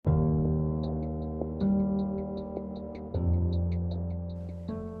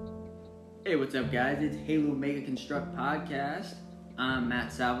Hey, what's up, guys? It's Halo Mega Construct Podcast. I'm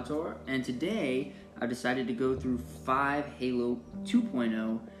Matt Salvatore, and today I've decided to go through 5 Halo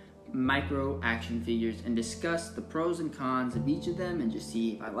 2.0 micro action figures and discuss the pros and cons of each of them and just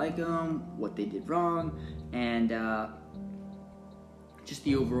see if I like them, what they did wrong, and just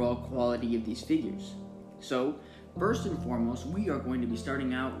the overall quality of these figures. So, first and foremost, we are going to be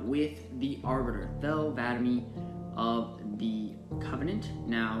starting out with the Arbiter, Thel 'Vadamee of the Covenant,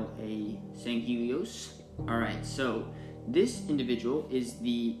 now a Sanghelios. Alright, so this individual is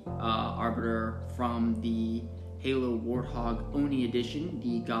the Arbiter from the Halo Warthog Oni edition,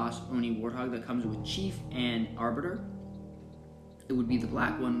 the Goss Oni Warthog that comes with Chief and Arbiter. It would be the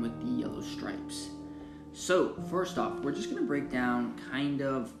black one with the yellow stripes. So, first off, we're just going to break down kind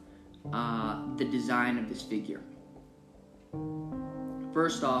of the design of this figure.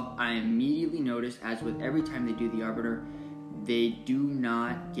 First off, I immediately noticed, as with every time they do the Arbiter, they do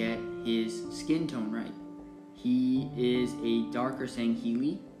not get his skin tone right. He is a darker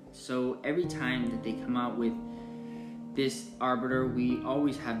Sangheli, so every time that they come out with this Arbiter, we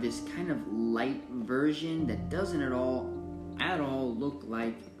always have this kind of light version that doesn't at all look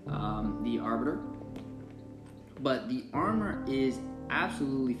like the Arbiter. But the armor is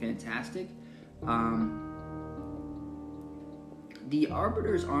absolutely fantastic. The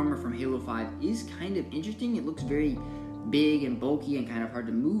Arbiter's armor from Halo 5 is kind of interesting. It looks very big and bulky and kind of hard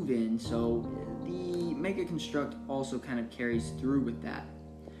to move in, so the Mega Construct also kind of carries through with that.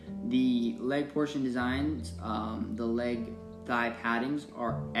 The leg portion designs, the leg thigh paddings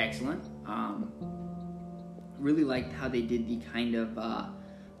are excellent. Really liked how they did the kind of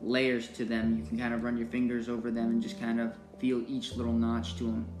layers to them. You can kind of run your fingers over them and just kind of feel each little notch to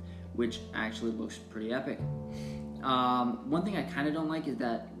them, which actually looks pretty epic. One thing I kind of don't like is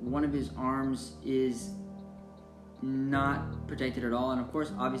that one of his arms is not protected at all, and of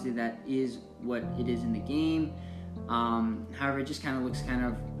course, obviously that is what it is in the game. However, it just kind of looks kind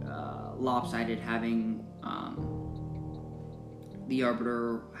of lopsided, having the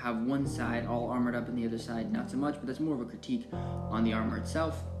Arbiter have one side all armored up and the other side not so much, but that's more of a critique on the armor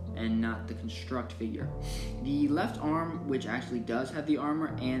itself and not the construct figure. The left arm, which actually does have the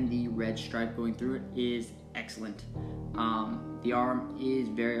armor and the red stripe going through it, is excellent. The arm is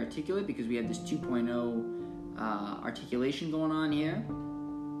very articulate because we have this 2.0 articulation going on here.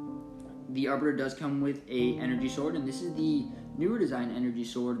 The Arbiter does come with a energy sword, and this is the newer design energy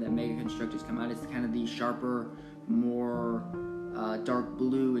sword that Mega Construct has come out. It's kind of the sharper, more dark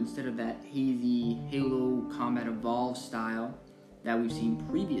blue instead of that hazy Halo Combat Evolved style that we've seen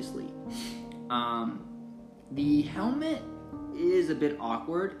previously. The helmet is a bit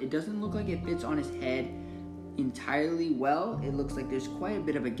awkward. It doesn't look like it fits on his head entirely well. It looks like there's quite a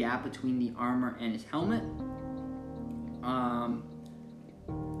bit of a gap between the armor and his helmet.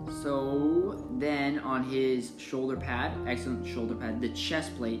 So then on his shoulder pad, excellent shoulder pad. The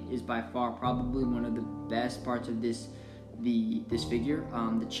chest plate is by far probably one of the best parts of this figure.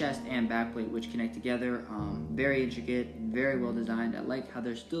 The chest and back plate, which connect together, very intricate, very well designed. I like how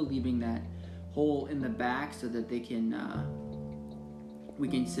they're still leaving that hole in the back so that they can we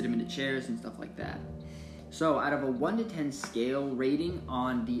can sit him into chairs and stuff like that. So out of a 1 to 10 scale rating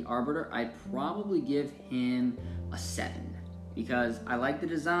on the Arbiter, I'd probably give him a 7 because I like the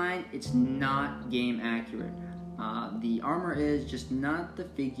design. It's not game accurate. The armor is, just not the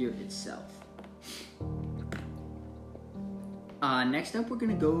figure itself. Next up, we're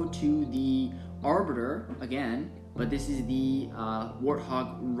going to go to the Arbiter again, but this is the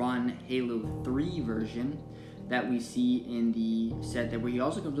Warthog Run Halo 3 version that we see in the set where he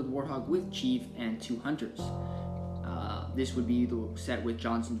also comes with Warthog with Chief and 2 Hunters. This would be the set with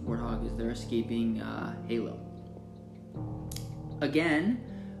Johnson's Warthog as they're escaping Halo. Again,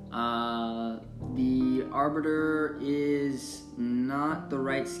 the Arbiter is not the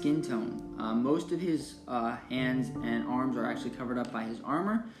right skin tone. Most of his hands and arms are actually covered up by his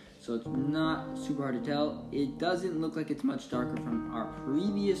armor, so it's not super hard to tell. It doesn't look like it's much darker from our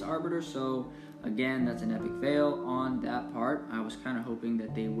previous Arbiter, so again, that's an epic fail on that part. I was kind of hoping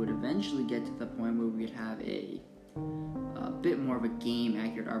that they would eventually get to the point where we'd have a bit more of a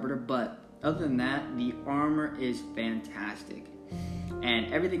game-accurate Arbiter, but other than that, the armor is fantastic.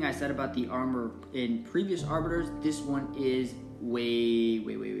 And everything I said about the armor in previous Arbiters, this one is way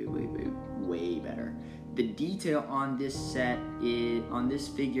better. The detail on this set on this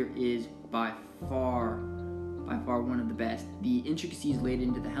figure is by far one of the best. The intricacies laid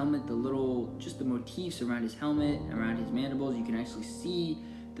into the helmet, the motifs around his helmet, around his mandibles, you can actually see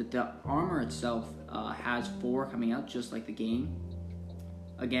that the armor itself has 4 coming out just like the game.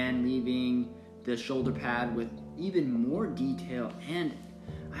 Again, leaving the shoulder pad with even more detail, and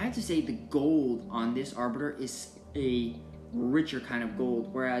I have to say the gold on this Arbiter is a richer kind of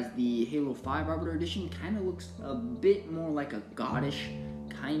gold, whereas the Halo 5 Arbiter Edition kind of looks a bit more like a goddish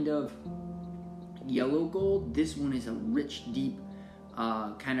kind of yellow gold. This one is a rich, deep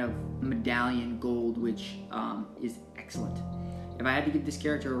kind of medallion gold, which is excellent. If I had to give this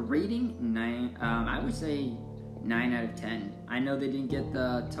character a rating, 9, I would say 9 out of 10. I know they didn't get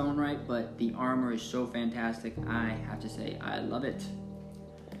the tone right, but the armor is so fantastic. I have to say I love it.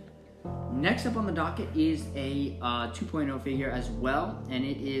 Next up on the docket is a 2.0 figure as well, and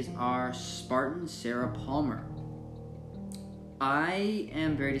it is our Spartan Sarah Palmer. I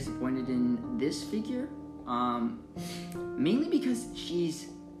am very disappointed in this figure, mainly because she's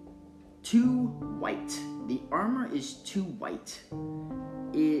too white. The armor is too white.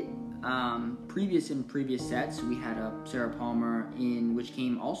 In previous sets, we had a Sarah Palmer which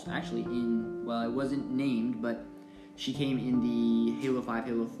came also actually in, well, it wasn't named, but she came in the Halo 5,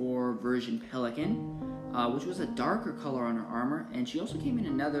 Halo 4 version Pelican, which was a darker color on her armor, and she also came in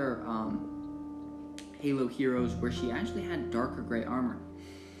another Halo Heroes where she actually had darker gray armor.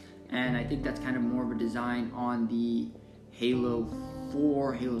 And I think that's kind of more of a design on the Halo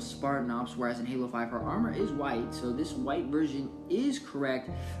 4, Halo Spartan Ops, whereas in Halo 5 her armor is white, so this white version is correct.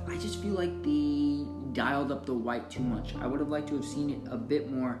 I just feel like they dialed up the white too much. I would have liked to have seen it a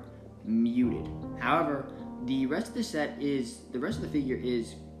bit more muted. However, the rest of the figure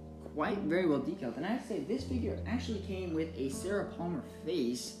is quite very well detailed, and I have to say this figure actually came with a Sarah Palmer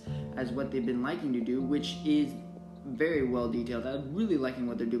face, as what they've been liking to do, which is very well detailed. I'm really liking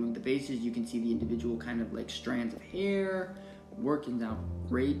what they're doing with the faces. You can see the individual kind of like strands of hair working out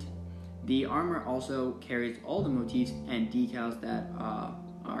great. The armor also carries all the motifs and decals that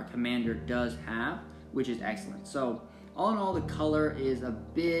our commander does have, which is excellent. So all in all, the color is a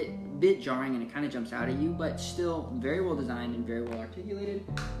bit jarring and it kind of jumps out at you, but still very well designed and very well articulated.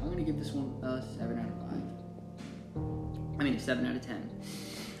 I'm going to give this one a 7 out of 5. I mean, a 7 out of 10.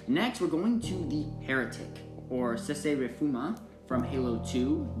 Next, we're going to the Heretic, or Sese Refuma from Halo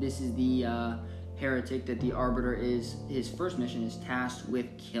 2. This is the Heretic that the Arbiter his first mission is tasked with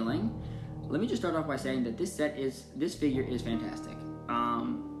killing. Let me just start off by saying that this figure is fantastic.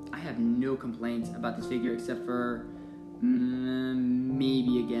 I have no complaints about this figure except for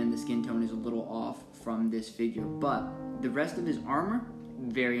maybe again the skin tone is a little off from this figure, but the rest of his armor,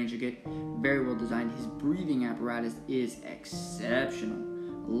 very intricate, very well designed. His breathing apparatus is exceptional.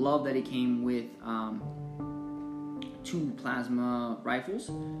 Love that he came with 2 plasma rifles,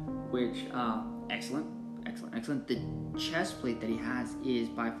 which excellent. The chest plate that he has is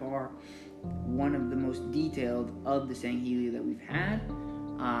by far one of the most detailed of the Sangheili that we've had.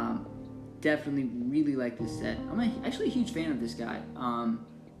 Definitely really like this set. I'm actually a huge fan of this guy.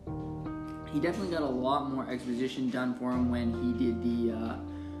 He definitely got a lot more exposition done for him when we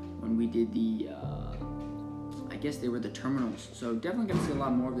did the I guess they were the terminals. So definitely got to see a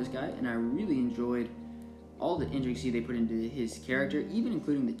lot more of this guy, and I really enjoyed all the intricacy they put into his character, even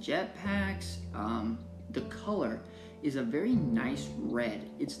including the jetpacks. The color is a very nice red.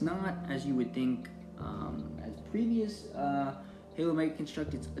 It's not, as you would think, as previous Halo Mega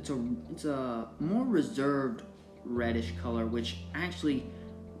Construct. It's a more reserved reddish color, which actually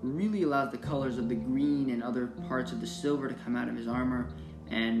really allows the colors of the green and other parts of the silver to come out of his armor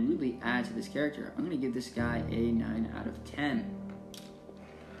and really add to this character. I'm going to give this guy a 9 out of 10.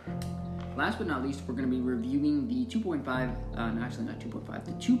 Last but not least, we're going to be reviewing the 2.5, no, actually not 2.5,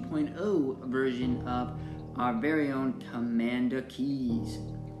 the 2.0 version of our very own Commander Keyes.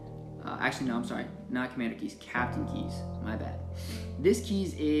 Actually, no, I'm sorry, not Commander Keyes, Captain Keyes, my bad. This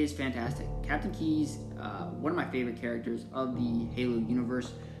Keyes is fantastic. Captain Keyes, one of my favorite characters of the Halo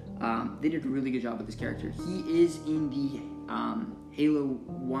universe. They did a really good job with this character. He is in the Halo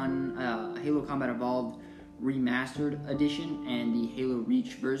Combat Evolved Remastered Edition and the Halo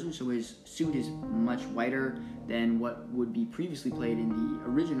Reach version, so his suit is much whiter than what would be previously played in the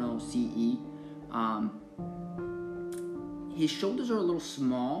original CE. His shoulders are a little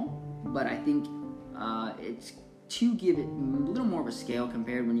small, but I think it's to give it a little more of a scale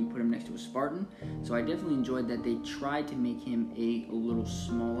compared when you put him next to a Spartan. So I definitely enjoyed that they tried to make him a little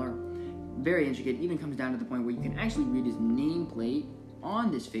smaller. Very intricate, even comes down to the point where you can actually read his nameplate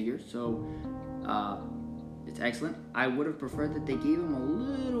on this figure, so it's excellent. I would have preferred that they gave him a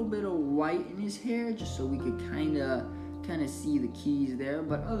little bit of white in his hair just so we could kind of see the keys there,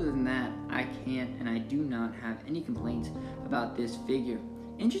 but other than that, I can't and I do not have any complaints about this figure.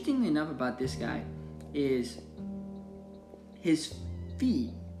 Interestingly enough about this guy is his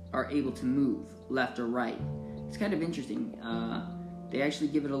feet are able to move left or right. It's kind of interesting. they actually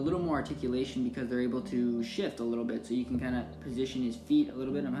give it a little more articulation because they're able to shift a little bit. So you can kind of position his feet a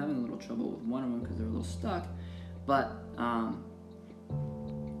little bit. I'm having a little trouble with one of them because they're a little stuck. But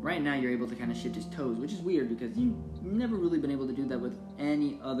right now you're able to kind of shift his toes, which is weird because you've never really been able to do that with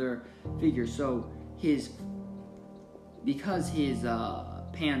any other figure. So because his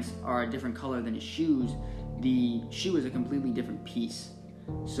pants are a different color than his shoes, the shoe is a completely different piece.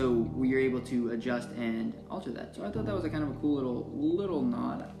 So we are able to adjust and alter that. So I thought that was a kind of a cool little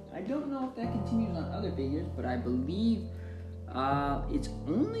nod. I don't know if that continues on other figures, but I believe it's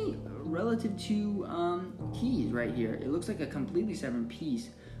only relative to keys right here. It looks like a completely separate piece.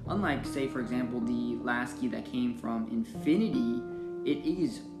 Unlike, say, for example, the last key that came from Infinity, it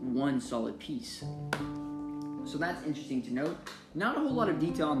is one solid piece. So that's interesting to note. Not a whole lot of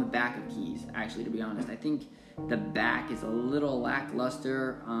detail on the back of keys, actually, to be honest. I think the back is a little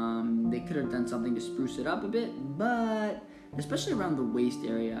lackluster. They could have done something to spruce it up a bit, but especially around the waist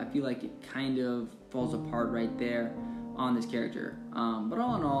area, I feel like it kind of falls apart right there on this character. But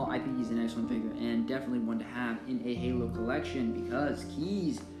all in all, I think he's an excellent figure and definitely one to have in a Halo collection because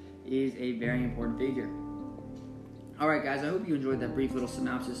Keys is a very important figure. Alright guys, I hope you enjoyed that brief little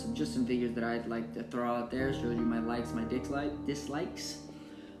synopsis of just some figures that I'd like to throw out there. Shows you my likes, my dislikes.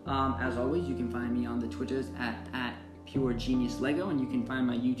 As always, you can find me on the Twitters at Pure Genius Lego, and you can find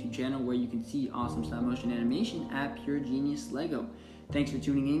my YouTube channel where you can see awesome stop motion animation at Pure Genius Lego. Thanks for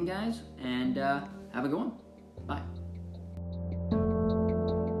tuning in, guys, and have a good one. Bye.